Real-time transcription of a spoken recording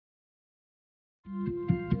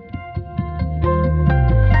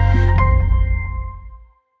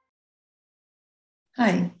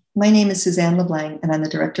Hi, my name is Suzanne LeBlang, and I'm the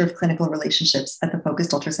Director of Clinical Relationships at the Focused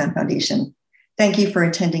Ultrasound Foundation. Thank you for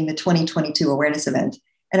attending the 2022 awareness event,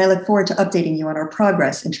 and I look forward to updating you on our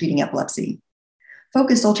progress in treating epilepsy.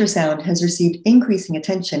 Focused ultrasound has received increasing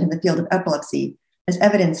attention in the field of epilepsy, as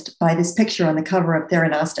evidenced by this picture on the cover of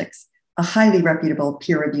Theranostics, a highly reputable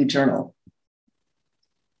peer-reviewed journal.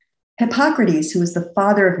 Hippocrates, who is the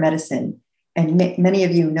father of medicine, and many of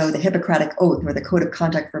you know the Hippocratic Oath, or the Code of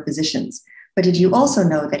Conduct for Physicians, but did you also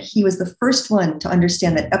know that he was the first one to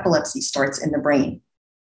understand that epilepsy starts in the brain?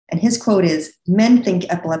 And his quote is, "Men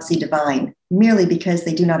think epilepsy divine merely because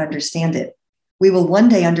they do not understand it. We will one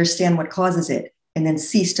day understand what causes it and then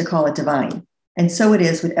cease to call it divine." And so it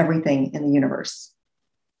is with everything in the universe.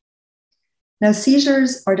 Now,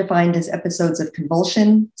 seizures are defined as episodes of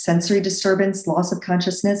convulsion, sensory disturbance, loss of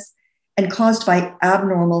consciousness, and caused by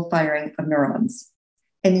abnormal firing of neurons.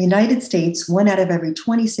 In the United States, 1 out of every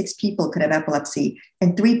 26 people could have epilepsy,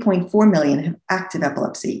 and 3.4 million have active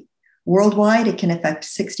epilepsy. Worldwide, it can affect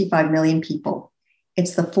 65 million people.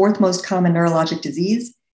 It's the 4th most common neurologic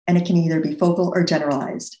disease, and it can either be focal or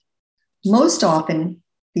generalized. Most often,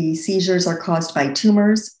 the seizures are caused by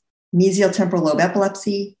tumors, mesial temporal lobe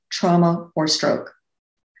epilepsy, trauma, or stroke.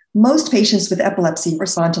 Most patients with epilepsy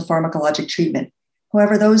respond to pharmacologic treatment.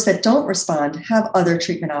 However, those that don't respond have other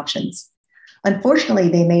treatment options. Unfortunately,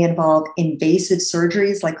 they may involve invasive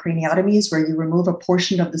surgeries like craniotomies, where you remove a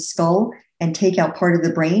portion of the skull and take out part of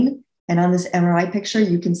the brain. And on this MRI picture,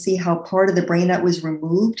 you can see how part of the brain that was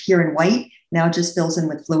removed here in white now just fills in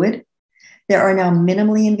with fluid. There are now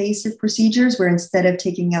minimally invasive procedures where instead of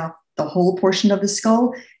taking out the whole portion of the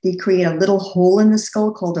skull, they create a little hole in the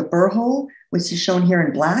skull called a burr hole, which is shown here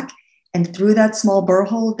in black. And through that small burr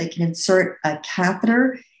hole, they can insert a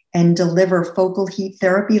catheter and deliver focal heat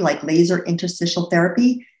therapy like laser interstitial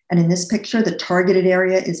therapy. And in this picture, the targeted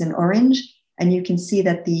area is in orange. And you can see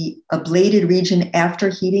that the ablated region after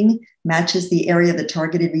heating matches the area of the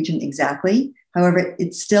targeted region exactly. However,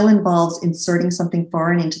 it still involves inserting something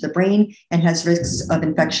foreign into the brain and has risks of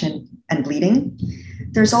infection and bleeding.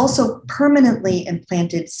 There's also permanently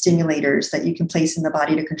implanted stimulators that you can place in the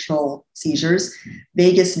body to control seizures.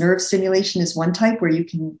 Vagus nerve stimulation is one type, where you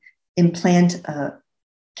can implant a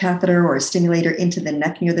catheter or a stimulator into the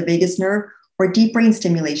neck near the vagus nerve, or deep brain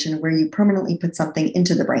stimulation, where you permanently put something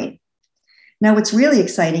into the brain. Now, what's really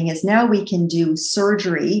exciting is now we can do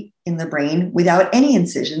surgery in the brain without any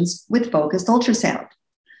incisions with focused ultrasound.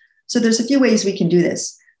 So there's a few ways we can do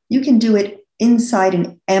this. You can do it inside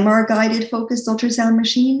an MR-guided focused ultrasound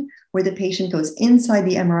machine, where the patient goes inside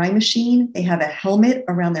the MRI machine. They have a helmet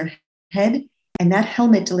around their head, and that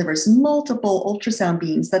helmet delivers multiple ultrasound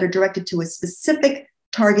beams that are directed to a specific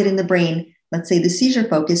target in the brain, let's say the seizure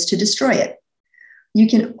focus, to destroy it. You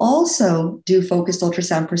can also do focused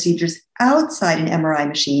ultrasound procedures outside an MRI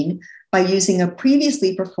machine by using a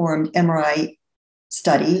previously performed MRI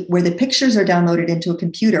study where the pictures are downloaded into a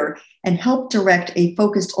computer and help direct a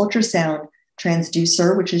focused ultrasound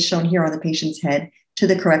transducer, which is shown here on the patient's head, to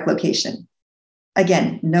the correct location.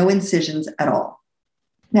 Again, no incisions at all.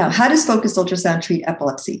 Now, how does focused ultrasound treat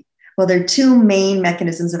epilepsy? Well, there are 2 main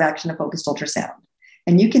mechanisms of action of focused ultrasound.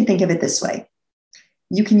 And you can think of it this way.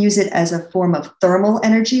 You can use it as a form of thermal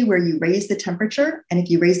energy, where you raise the temperature. And if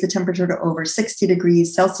you raise the temperature to over 60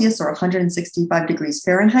 degrees Celsius or 165 degrees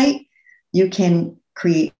Fahrenheit, you can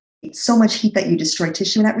create so much heat that you destroy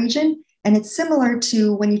tissue in that region. And it's similar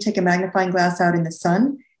to when you take a magnifying glass out in the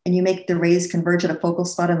sun and you make the rays converge at a focal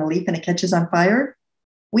spot on the leaf and it catches on fire.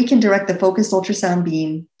 We can direct the focused ultrasound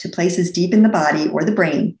beam to places deep in the body or the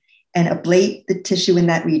brain and ablate the tissue in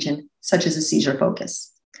that region, such as a seizure focus.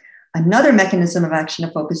 Another mechanism of action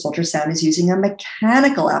of focused ultrasound is using a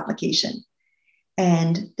mechanical application.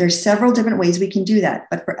 And there's several different ways we can do that.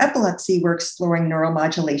 But for epilepsy, we're exploring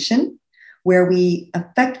neuromodulation, where we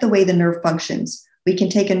affect the way the nerve functions. We can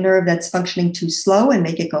take a nerve that's functioning too slow and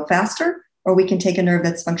make it go faster, or we can take a nerve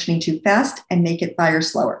that's functioning too fast and make it fire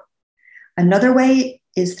slower. Another way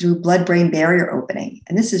is through blood-brain barrier opening.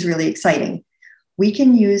 And this is really exciting. We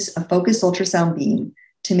can use a focused ultrasound beam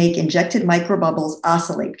to make injected microbubbles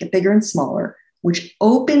oscillate, get bigger and smaller, which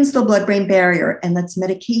opens the blood-brain barrier and lets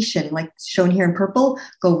medication, like shown here in purple,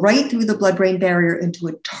 go right through the blood-brain barrier into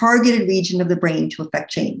a targeted region of the brain to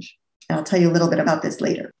affect change. And I'll tell you a little bit about this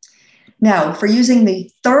later. Now, for using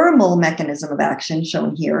the thermal mechanism of action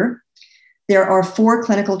shown here, there are 4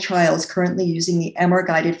 clinical trials currently using the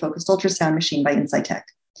MR-guided focused ultrasound machine by Insightec.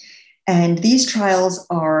 And these trials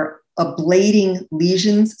are ablating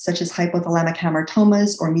lesions such as hypothalamic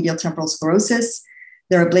hamartomas or medial temporal sclerosis.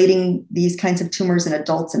 They're ablating these kinds of tumors in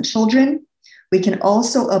adults and children. We can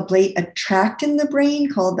also ablate a tract in the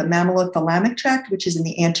brain called the mammillothalamic tract, which is in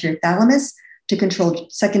the anterior thalamus, to control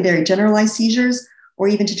secondary generalized seizures, or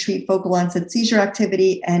even to treat focal onset seizure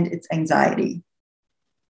activity and its anxiety.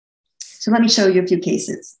 So let me show you a few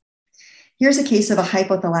cases. Here's a case of a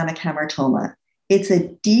hypothalamic hamartoma. It's a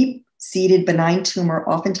deep-seated benign tumor,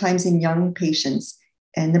 oftentimes in young patients,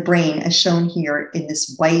 and the brain, as shown here in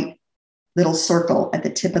this white little circle at the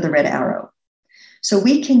tip of the red arrow. So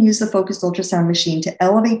we can use the focused ultrasound machine to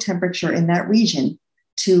elevate temperature in that region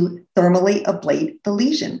to thermally ablate the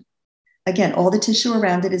lesion. Again, all the tissue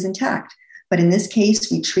around it is intact, but in this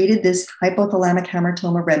case, we treated this hypothalamic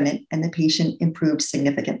hamartoma remnant and the patient improved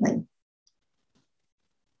significantly.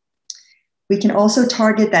 We can also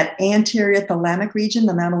target that anterior thalamic region,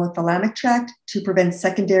 the mammillothalamic tract, to prevent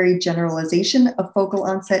secondary generalization of focal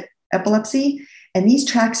onset epilepsy. And these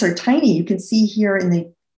tracts are tiny. You can see here in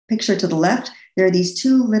the picture to the left, there are these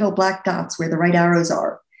two little black dots where the right arrows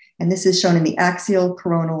are. And this is shown in the axial,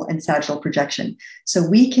 coronal, and sagittal projection. So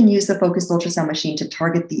we can use the focused ultrasound machine to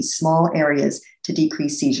target these small areas to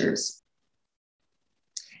decrease seizures.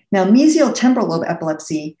 Now, mesial temporal lobe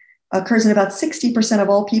epilepsy occurs in about 60% of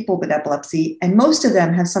all people with epilepsy, and most of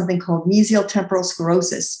them have something called mesial temporal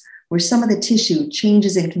sclerosis, where some of the tissue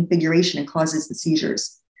changes in configuration and causes the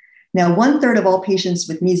seizures. Now, 1/3 of all patients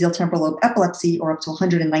with mesial temporal lobe epilepsy, or up to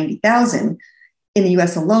 190,000 in the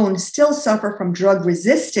US alone, still suffer from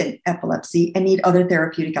drug-resistant epilepsy and need other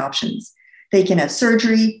therapeutic options. They can have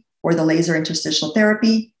surgery or the laser interstitial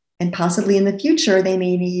therapy, and possibly in the future, they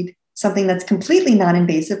may need something that's completely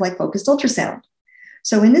non-invasive like focused ultrasound.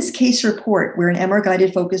 So in this case report, where an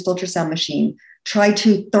MR-guided focused ultrasound machine tried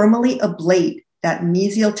to thermally ablate that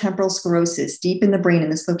mesial temporal sclerosis deep in the brain in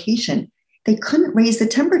this location, they couldn't raise the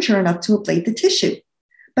temperature enough to ablate the tissue,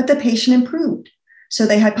 but the patient improved. So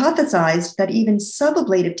they hypothesized that even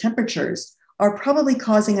subablative temperatures are probably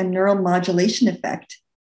causing a neuromodulation effect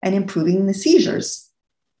and improving the seizures.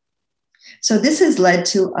 So this has led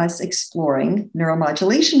to us exploring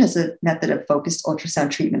neuromodulation as a method of focused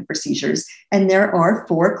ultrasound treatment for seizures. And there are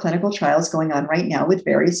 4 clinical trials going on right now with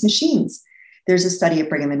various machines. There's a study at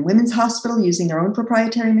Brigham and Women's Hospital using their own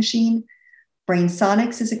proprietary machine. Brain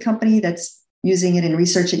Sonics is a company that's using it in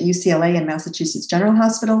research at UCLA and Massachusetts General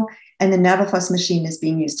Hospital, and the FUS machine is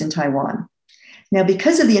being used in Taiwan. Now,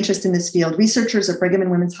 because of the interest in this field, researchers at Brigham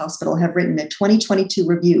and Women's Hospital have written a 2022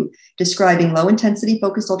 review describing low-intensity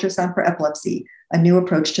focused ultrasound for epilepsy, a new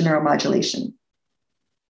approach to neuromodulation.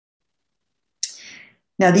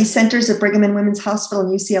 Now, these centers at Brigham and Women's Hospital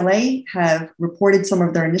and UCLA have reported some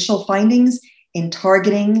of their initial findings in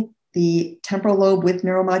targeting the temporal lobe with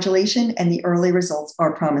neuromodulation, and the early results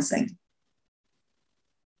are promising.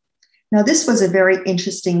 Now, this was a very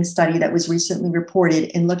interesting study that was recently reported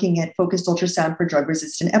in looking at focused ultrasound for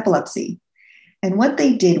drug-resistant epilepsy. And what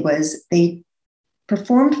they did was they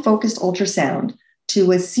performed focused ultrasound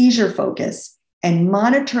to a seizure focus and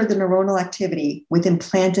monitored the neuronal activity with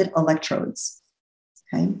implanted electrodes.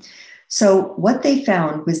 Okay? So what they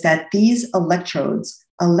found was that these electrodes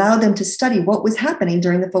allowed them to study what was happening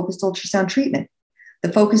during the focused ultrasound treatment.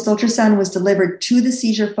 The focused ultrasound was delivered to the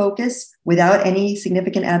seizure focus without any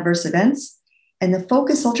significant adverse events, and the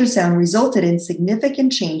focused ultrasound resulted in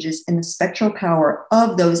significant changes in the spectral power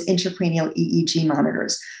of those intracranial EEG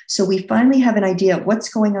monitors. So we finally have an idea of what's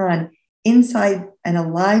going on inside an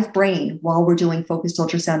alive brain while we're doing focused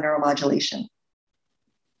ultrasound neuromodulation.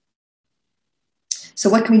 So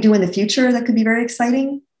what can we do in the future that could be very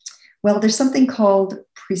exciting? Well, there's something called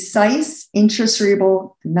precise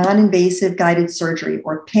intracerebral non-invasive guided surgery,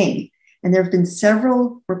 or PING. And there have been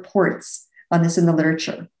several reports on this in the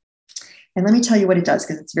literature. And let me tell you what it does,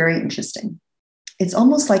 because it's very interesting. It's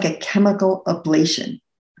almost like a chemical ablation,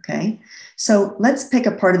 okay? So let's pick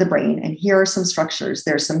a part of the brain, and here are some structures.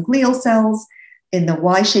 There's some glial cells. In the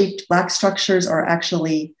Y-shaped black structures are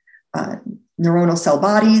actually neuronal cell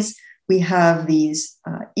bodies. We have these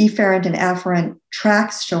efferent and afferent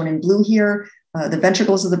tracts shown in blue here, the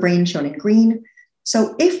ventricles of the brain shown in green.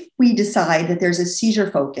 So if we decide that there's a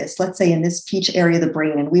seizure focus, let's say in this peach area of the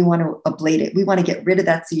brain, and we want to ablate it, we want to get rid of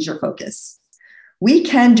that seizure focus, we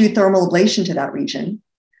can do thermal ablation to that region.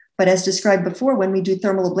 But as described before, when we do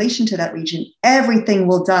thermal ablation to that region, everything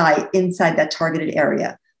will die inside that targeted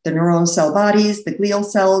area. The neuronal cell bodies, the glial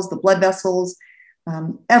cells, the blood vessels,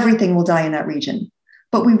 everything will die in that region.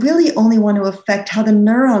 But we really only want to affect how the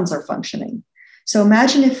neurons are functioning. So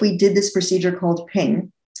imagine if we did this procedure called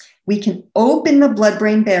PING. We can open the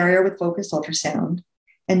blood-brain barrier with focused ultrasound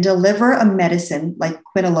and deliver a medicine like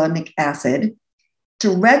quinolinic acid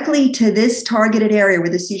directly to this targeted area where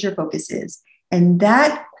the seizure focus is. And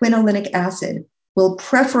that quinolinic acid will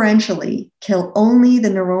preferentially kill only the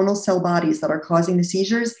neuronal cell bodies that are causing the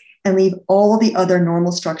seizures and leave all the other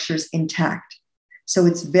normal structures intact. So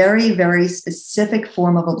it's very, very specific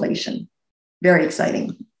form of ablation. Very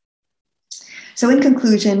exciting. So in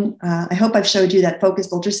conclusion, I hope I've showed you that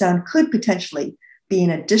focused ultrasound could potentially be an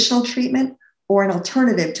additional treatment or an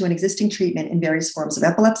alternative to an existing treatment in various forms of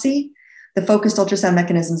epilepsy. The focused ultrasound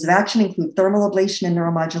mechanisms of action include thermal ablation and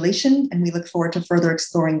neuromodulation, and we look forward to further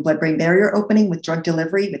exploring blood-brain barrier opening with drug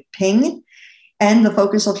delivery with PING. And the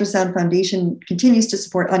Focused Ultrasound Foundation continues to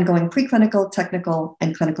support ongoing preclinical, technical,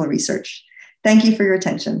 and clinical research. Thank you for your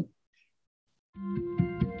attention.